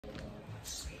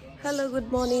Hello good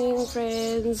morning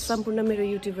friends सम्पूर्ण मेरो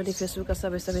YouTube अनि फेसबुकका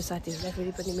सबै साथीहरूलाई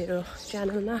फेरि पनि मेरो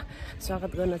च्यानलमा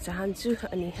स्वागत गर्न चाहन्छु।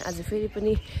 अनि आज फेरि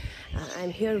पनि I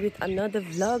am here with another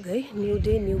vlog है, new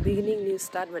day new beginning new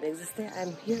start भनेको जस्तै I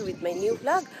am here with my new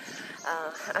vlog.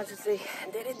 आज चाहिँ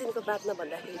धेरै दिनको बादमा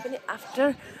भन्दाखेरि पनि आफ्टर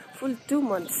फुल 2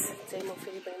 months चाहिँ म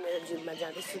फेरि पनि मेरो जिममा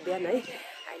जाँदैछु बिहान है।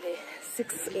 अहिले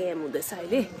 6 AM हुँदैछ,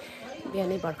 अहिले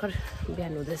बिहानै भर्खर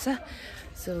बिहान हुँदैछ।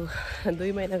 सो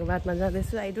 2 महिनाको बादमा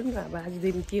जाँदैछु। आई डोन्ट नो अब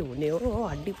आजदेखि के हुने हो,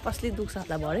 हड्डी पस्ली दुख्छ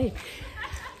होला भरे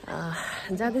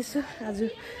जाँदैछु आज।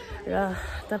 र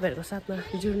तपाईँहरूको साथमा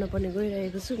जुड्न पनि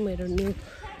गइरहेको छु मेरो न्यू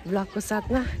भ्लगको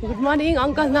साथमा। गुड मर्निङ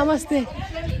अङ्कल, नमस्ते।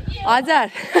 हजुर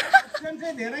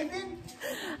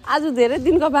आज धेरै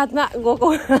दिनको बादमा गएको।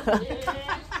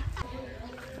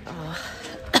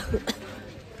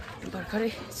 भर्खरै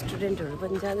स्टुडेन्टहरू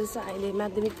पनि जाँदैछ, अहिले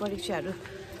माध्यमिक परीक्षाहरू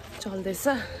चल्दैछ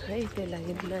है, त्यही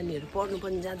लागि नानीहरू पढ्नु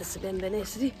पनि जाँदैछ बिहान बिहानै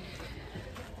यसरी।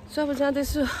 सो अब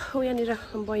जाँदैछु यहाँनिर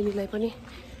बहिनीलाई पनि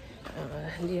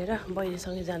लिएर,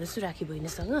 बहिनीसँगै जाँदैछु, राखी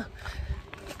बहिनीसँग।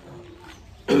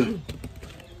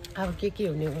 अब के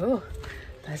हुने हो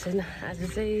थाहा छैन। आज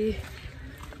चाहिँ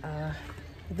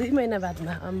 2 महिना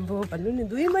बादमा अम्बो भन्नु नि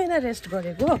 2 महिना रेस्ट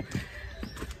गरेको।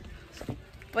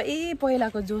 सबै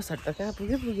पहिलाको जोसहरू त कहाँ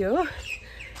पुग्यो हो,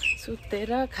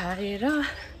 सुतेर खाएर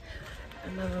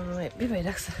हेप्पी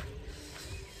भइरहेको छ।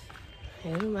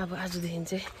 हेरौँ अब आजदेखि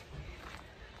चाहिँ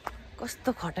कस्तो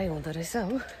खटाइ हुँदो रहेछ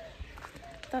हो,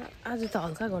 तर आज त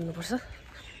हल्का गर्नुपर्छ।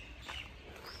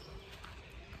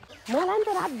 मलाई नि त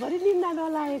रातभरि निन्दा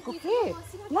नलागेको के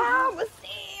ला,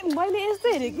 मैले यस्तो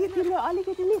हेरेँ कि तिम्रो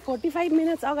अलिकति नि 45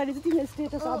 मिनट्स अगाडि चाहिँ तिमीले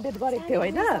स्टेटस अपडेट गरेको थियो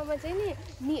होइन? चाहिँ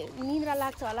नि निद्रा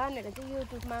लाग्छ होला भनेर चाहिँ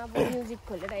युट्युबमा अब म्युजिक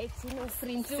खोलेर एकछिन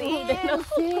उफ्रिन्छु।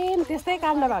 सेम त्यस्तै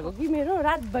काण्ड भएको कि मेरो,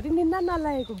 रातभरि निन्दा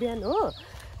नलागेको बिहान हो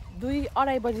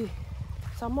 2-2:30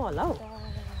 बजीसम्म होला हौ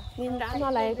निन्दा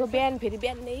नलागेको। बिहान फेरि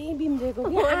बिहानै बिम्रेको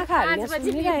कि आँखाहरू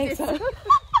सुनिरहेको छ,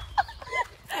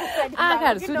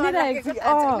 आँखाहरू सुनिरहेको छ,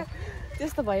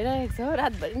 त्यस्तो भइरहेको छ।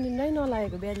 रातभरि निन्दै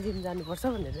नलागेको, बिहान जिम जानुपर्छ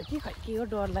भनेर कि खै के हो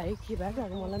डर लाग्यो के भएको,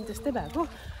 अब मलाई पनि त्यस्तै भएको।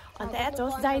 अन्त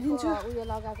होस् जाइदिन्छु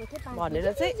भनेर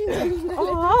चाहिँ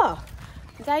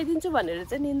जाइदिन्छु भनेर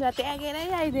चाहिँ निन्द्रा त्यागेरै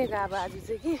आइदिएको। अब आज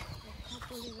चाहिँ कि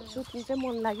सुत्नु चाहिँ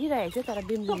मन लागिरहेको थियो, तर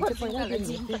बिम्रिनु चाहिँ पहिला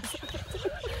बिम्रिन्थ्यो।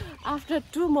 आफ्टर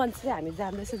 2 months चाहिँ हामी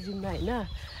जाँदैछ जिममा होइन।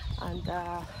 अन्त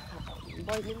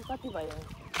बहिनी पनि कति भयो,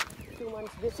 2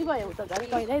 months बेसी भयो, उता झन्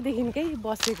पहिल्यैदेखिकै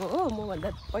बसेको हो, मभन्दा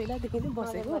पहिलादेखि नै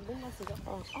बसेको। यो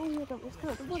त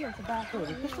यस्तोहरू बनाउँछ,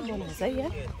 बाटोहरू कस्तो बनाउँछ है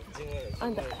यहाँ।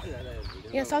 अन्त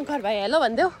यहाँ शङ्कर भाइ हेलो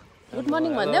भनिदेऊ, गुड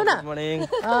मर्निङ भनिदेऊ न।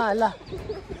 ल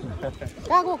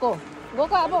कहाँ गएको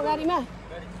अब गाडीमा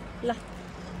ल।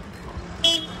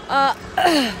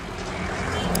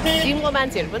 जिमको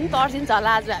मान्छेहरू पनि तर्सिन्छ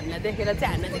होला आज हामीलाई देखेर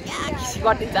चाहिँ, हामीलाई चाहिँ क्या खिसी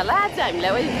गरिदिन्छ होला आज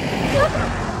हामीलाई है।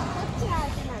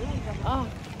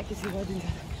 खिसी गरिदिन्छ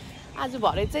आज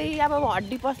भरे चाहिँ। अब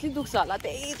हड्डी पस्ली दुख्छ होला,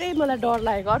 त्यही मलाई डर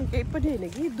लागेको, अरू केही पनि होइन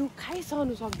कि दुखाइ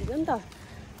सहनु सक्दिनँ नि त,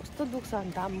 कस्तो दुख्छ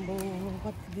अन्त आम्बो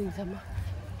कति दिनसम्म।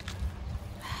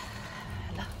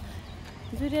 ल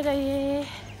जुरेर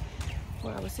म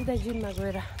अब सिधै जिममा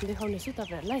गएर देखाउने छु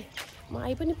तपाईँहरूलाई। म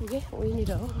आइ पनि पुगेँ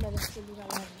उहीँनिर हो।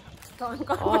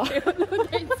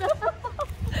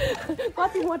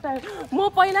 कति मोटा म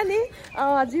पहिला नि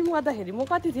जिम गर्दाखेरि म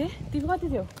कति थिएँ, तिमी कति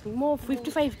थियौ? म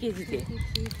 55 केजी थिएँ।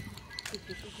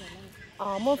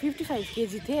 म 55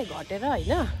 केजी थिएँ, घटेर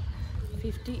होइन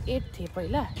 58 थिएँ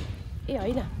पहिला। ए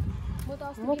होइन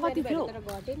म कति थियो,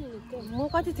 म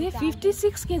कति थिएँ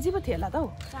 56 केजी पो थिएँ होला त हौ,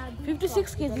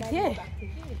 56 केजी थिएँ।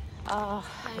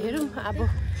 हेरौँ अब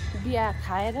बिहा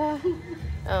खाएर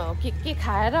के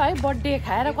खाएर है, बर्थडे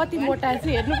खाएर कति मोटा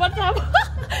चाहिँ हेर्नुपर्छ,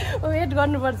 अब वेट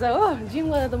गर्नुपर्छ हो। जिम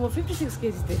गर्दा त म 56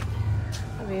 केजी थिएँ।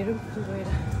 अब हेरौँ गएर,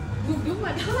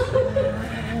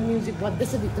 म्युजिक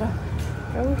बज्दैछ भित्र।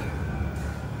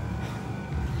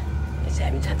 चाहिँ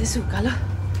हामी जाँदैछु उकालो।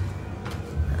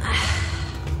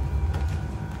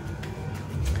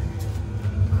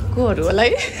 कोहरू होला है,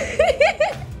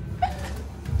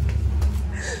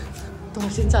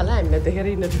 तर्सिन्छ होला हामीलाई देखेर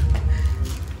यिनीहरू।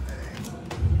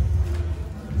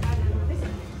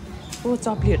 ओ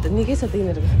चप्लीहरू त निकै छ त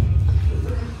यिनीहरूको।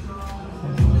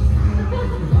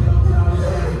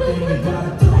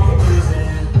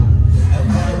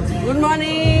 Good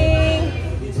morning,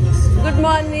 good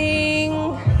morning.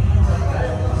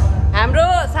 हाम्रो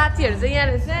साथीहरू चाहिँ यहाँ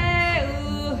रहेछ।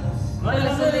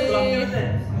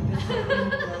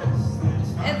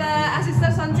 यता आशिष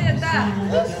सर सन्चै यता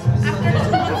आफ्टर 2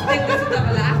 months देख्दैछु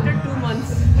तपाईँलाई, आफ्टर 2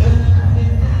 months।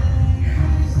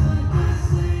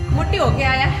 मोटी हो क्या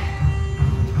आया,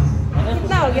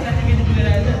 कितना हो गया?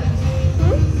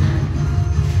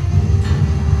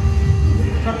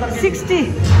 60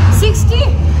 60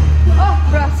 Oh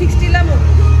bro 60 ला म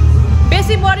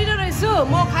बेसी बढिरहेको रहेछु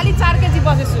म खालि 4 केजी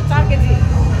बसेछु 4 केजी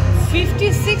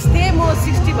 56 थिएँ म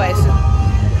 60 भएछु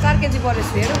 4 केजी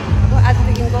बढेछु हेरौँ अब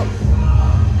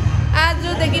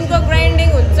आजदेखिको ग्राइन्डिङ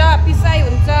हुन्छ पिसाइ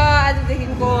हुन्छ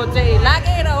आजदेखिको चाहिँ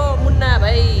लागेर हो मुन्ना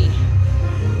भाइ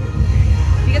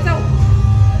ठिकै छ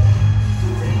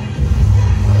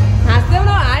हाँस्दैउ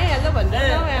न आइहाल्छ भन्छ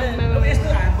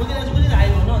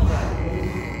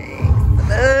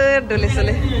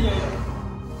डोलेसोले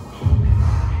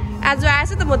आज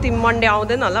आएछ त म तिमी मन्डे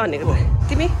आउँदैन होला भनेको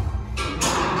त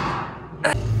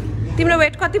तिम्रो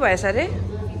वेट कति भएछ अरे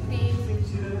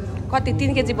कति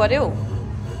 3 केजी बढ्यो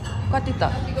कति त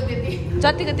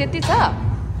जतिको त्यति छ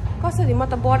कसरी म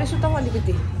त बढेछु त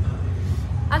अलिकति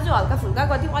आज हल्का फुल्का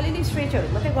गर्थ्यौँ अलिअलि स्ट्रेचहरू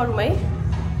मात्रै गरौँ है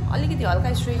अलिकति हल्का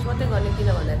स्ट्रेच मात्रै गर्ने किन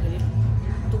भन्दाखेरि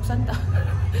दुख्छ नि त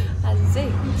आज चाहिँ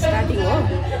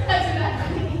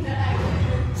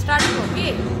स्टार्टिङ हो कि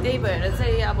त्यही भएर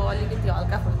चाहिँ अब अलिकति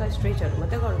हल्का फुल्का स्ट्रेचहरू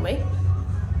मात्रै गरौँ है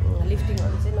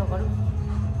लिफ्टिङहरू चाहिँ नगरौँ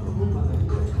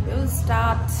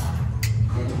स्टार्ट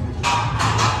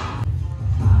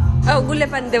गुले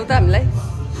पानी देऊ त हामीलाई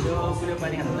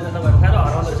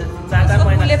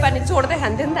गुले पानी छोड्दै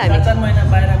खान्थ्यो नि त हामी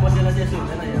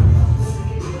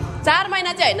 4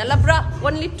 महिना चाहिँ होइन ल ब्र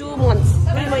ओन्ली 2 months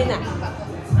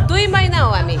 2 महिना हो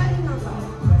हामी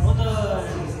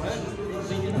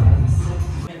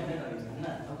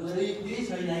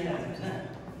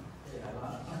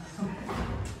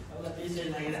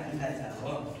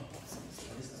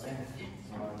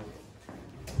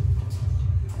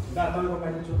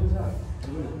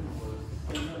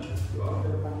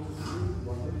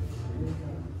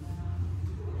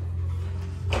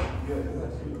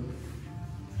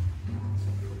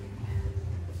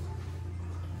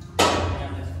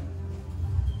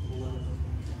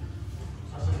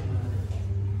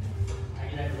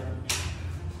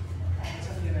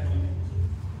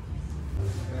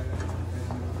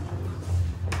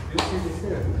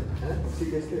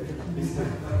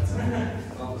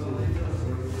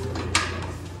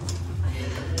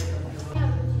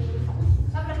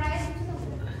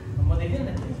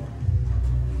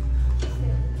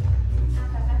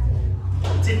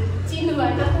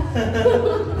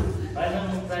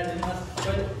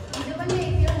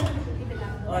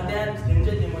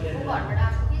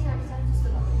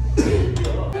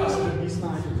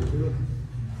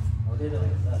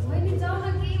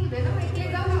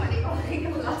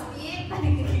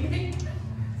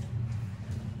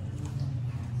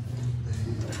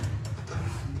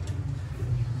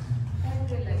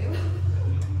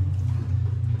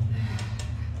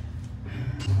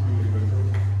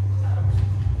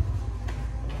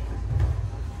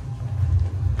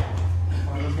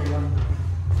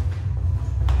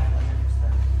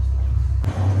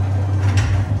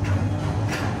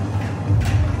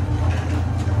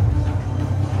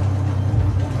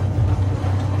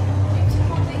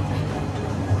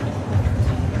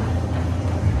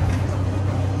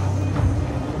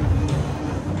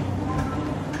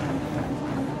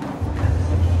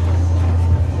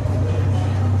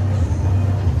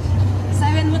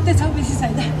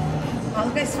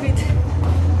हल्का स्पिड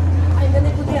अहिले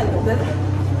नै कुदिहाल्नु हुँदैन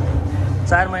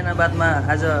 4 महिना बादमा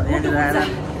आज यहाँनिर आएर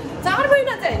 4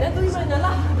 महिना चाहिँ होइन 2 महिना ल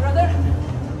ब्रदर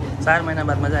 4 महिना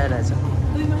बादमा चाहिँ आइरहेछ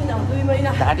 2 महिना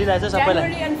ढाँटिरहेछ सबैलाई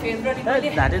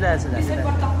ढाँटिरहेछ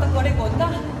डिसेम्बर तक गरेको हो नि त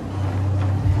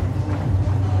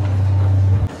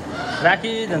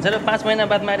राखी झन् 5 महिना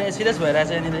बादमा आएर सिरियस भइरहेछ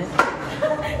यहाँनिर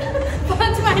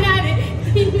 5 महिना अरे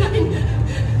 3 महिना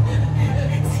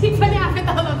सिट पनि आफै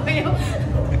तल गयो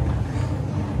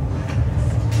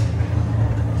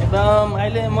एकदम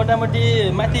अहिले मोटामोटी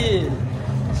माथि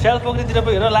सेलपोखरीतिर पो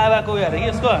हेर लाभाको उयो अरे कि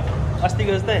यसको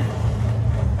अस्तिको जस्तै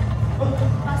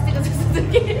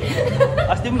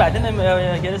अस्ति पनि भएको थिएन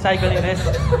के अरे साइकलिङ रेस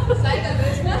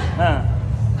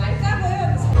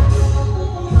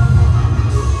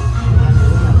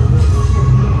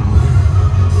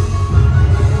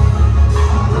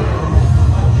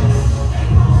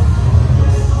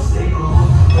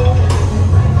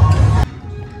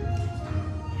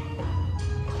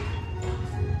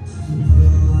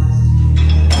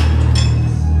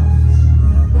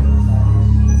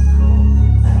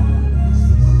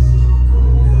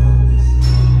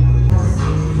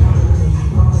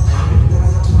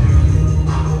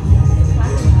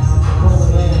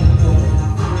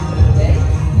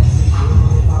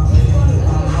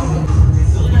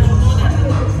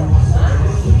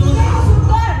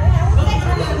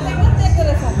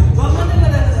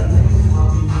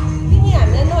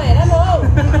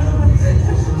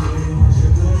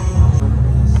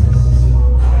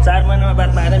 4 महिनामा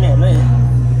बादमा आएर पनि हेर्नु है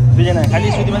दुईजना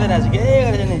खालि सुति मात्रै रहेछ के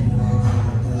गरेछ नि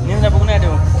निन्द्रा पुग्न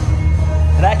आँट्यो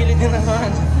राखीले दिन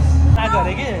आएको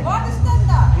अरे कि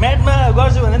म्याटमा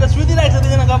गर्छु भने त सुतिरहेको छ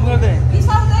दुईजना गफ गर्दै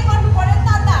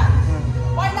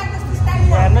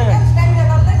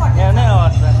यहाँ नै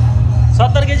अवस्था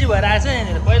 70 केजी भएर आएछ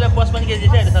यहाँनिर पहिला 55 केजी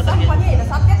थियो अहिले 70 केजी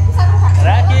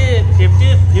राखी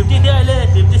 50 थियो अहिले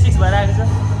 56 भएर आएको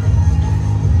छ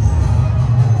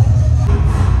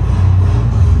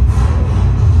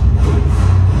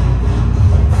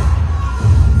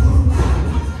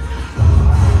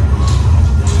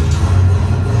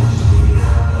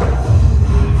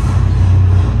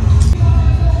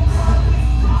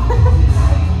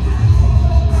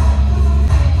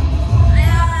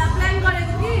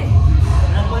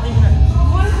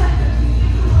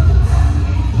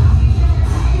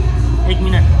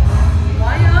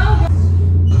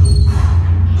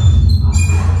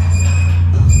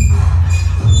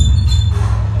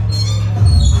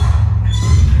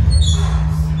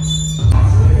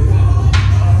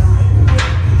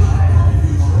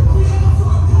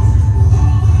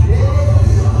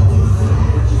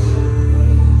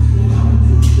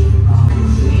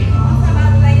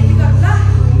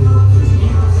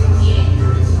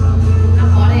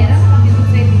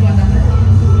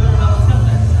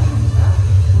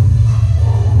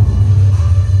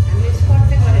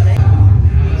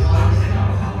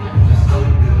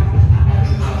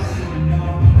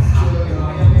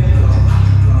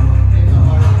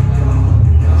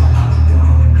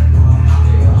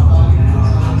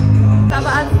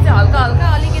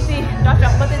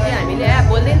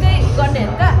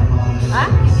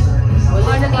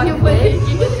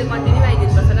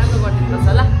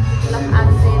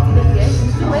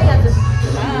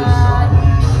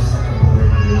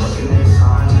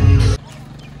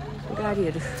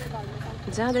गाडीहरू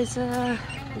जाँदैछ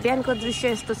बिहानको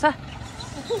दृश्य यस्तो छ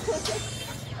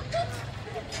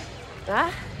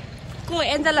को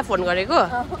एन्जललाई फोन गरेको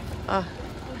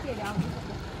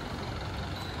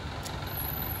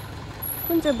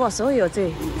कुन चाहिँ बस हो यो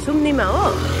चाहिँ सुम्नीमा हो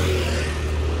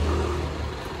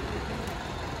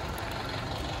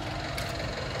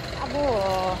अब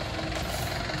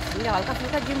हामीले हल्का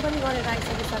फुल्का जिम पनि गरेर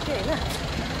आइसकिसक्यो होइन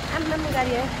आम्मामा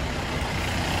गाडी आयो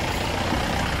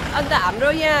अन्त हाम्रो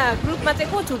यहाँ ग्रुपमा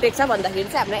चाहिँ को छुटेको छ भन्दाखेरि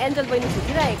चाहिँ हाम्रो एन्जल बहिनी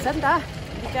छुटिरहेको छ नि त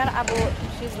बिचारा अब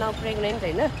सी इज नाउ प्रेग्नेन्ट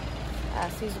होइन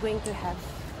C is going to have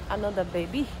another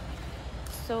baby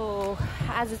so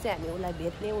आज चाहिँ हामी उसलाई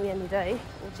भेट्ने यहाँनिर है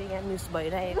ऊ चाहिँ यहाँ मिस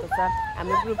भइरहेको छ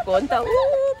हाम्रो ग्रुपको हो नि त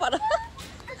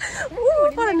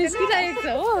पर निस्किरहेको छ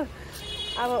हो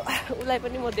अब उसलाई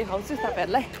पनि म देखाउँछु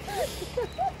तपाईँहरूलाई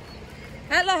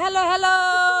hello hello hello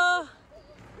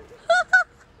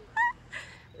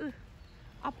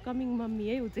upcoming mummy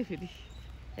है ऊ चाहिँ फेरि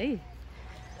है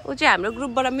ऊ चाहिँ हाम्रो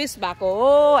ग्रुपबाट मिस भएको हो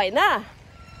होइन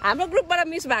हाम्रो ग्रुपबाट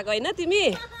मिस भएको होइन तिमी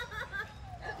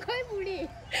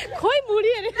खोइ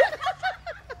बुढी अरे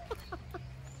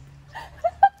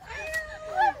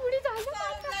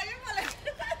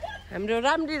हाम्रो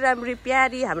राम्री राम्री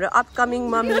प्यारी हाम्रो अपकमिङ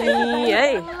मम्मी है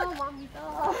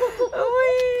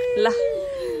ल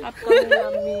अपकमिङ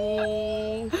मम्मी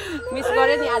मिस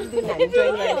गरे नि आज दिन हामी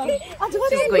जोइन गरेको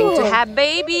she is going to have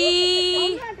baby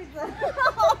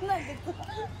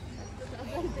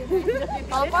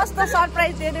कस्तो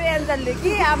सरप्राइज दिनु एन्जलले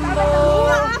कि हाम्रो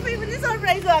आफै पनि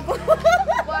सरप्राइज भएको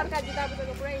बर्खाजी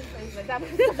तपाईको पुरै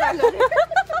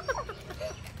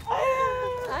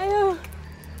आयो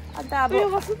अन्त अब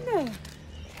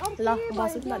ल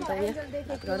बसौँ न अन्त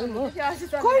यहाँ गरौँ हो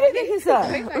कहिले देखेछ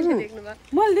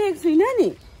मैले देखेको छुइनँ नि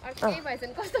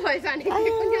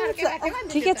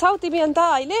ठिकै छौ तिमी अन्त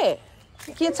अहिले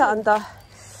के छ अन्त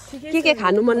के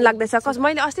खानु मन लाग्दैछ कस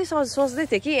मैले अस्ति सोच्दै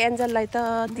थिएँ कि एन्जललाई त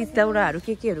तितौराहरू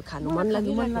केहरू खानु मन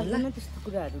लाग्यो त्यस्तो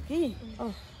कुराहरू कि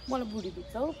मलाई बुढी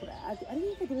दुख्छ हौ पुरा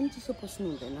अलिकति पनि चिसो पस्नु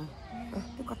हुँदैन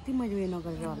त्यो कति मैले उयो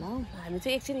नगरेर होला हौ हामी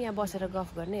चाहिँ एकछिन यहाँ बसेर गफ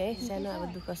गर्ने है सानो अब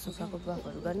दुःख सुखको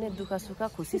गफहरू गर्ने दुःख सुख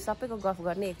खुसी सबैको गफ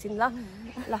गर्ने एकछिन ल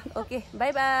ल okay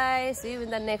by by C you in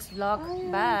the next blog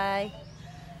by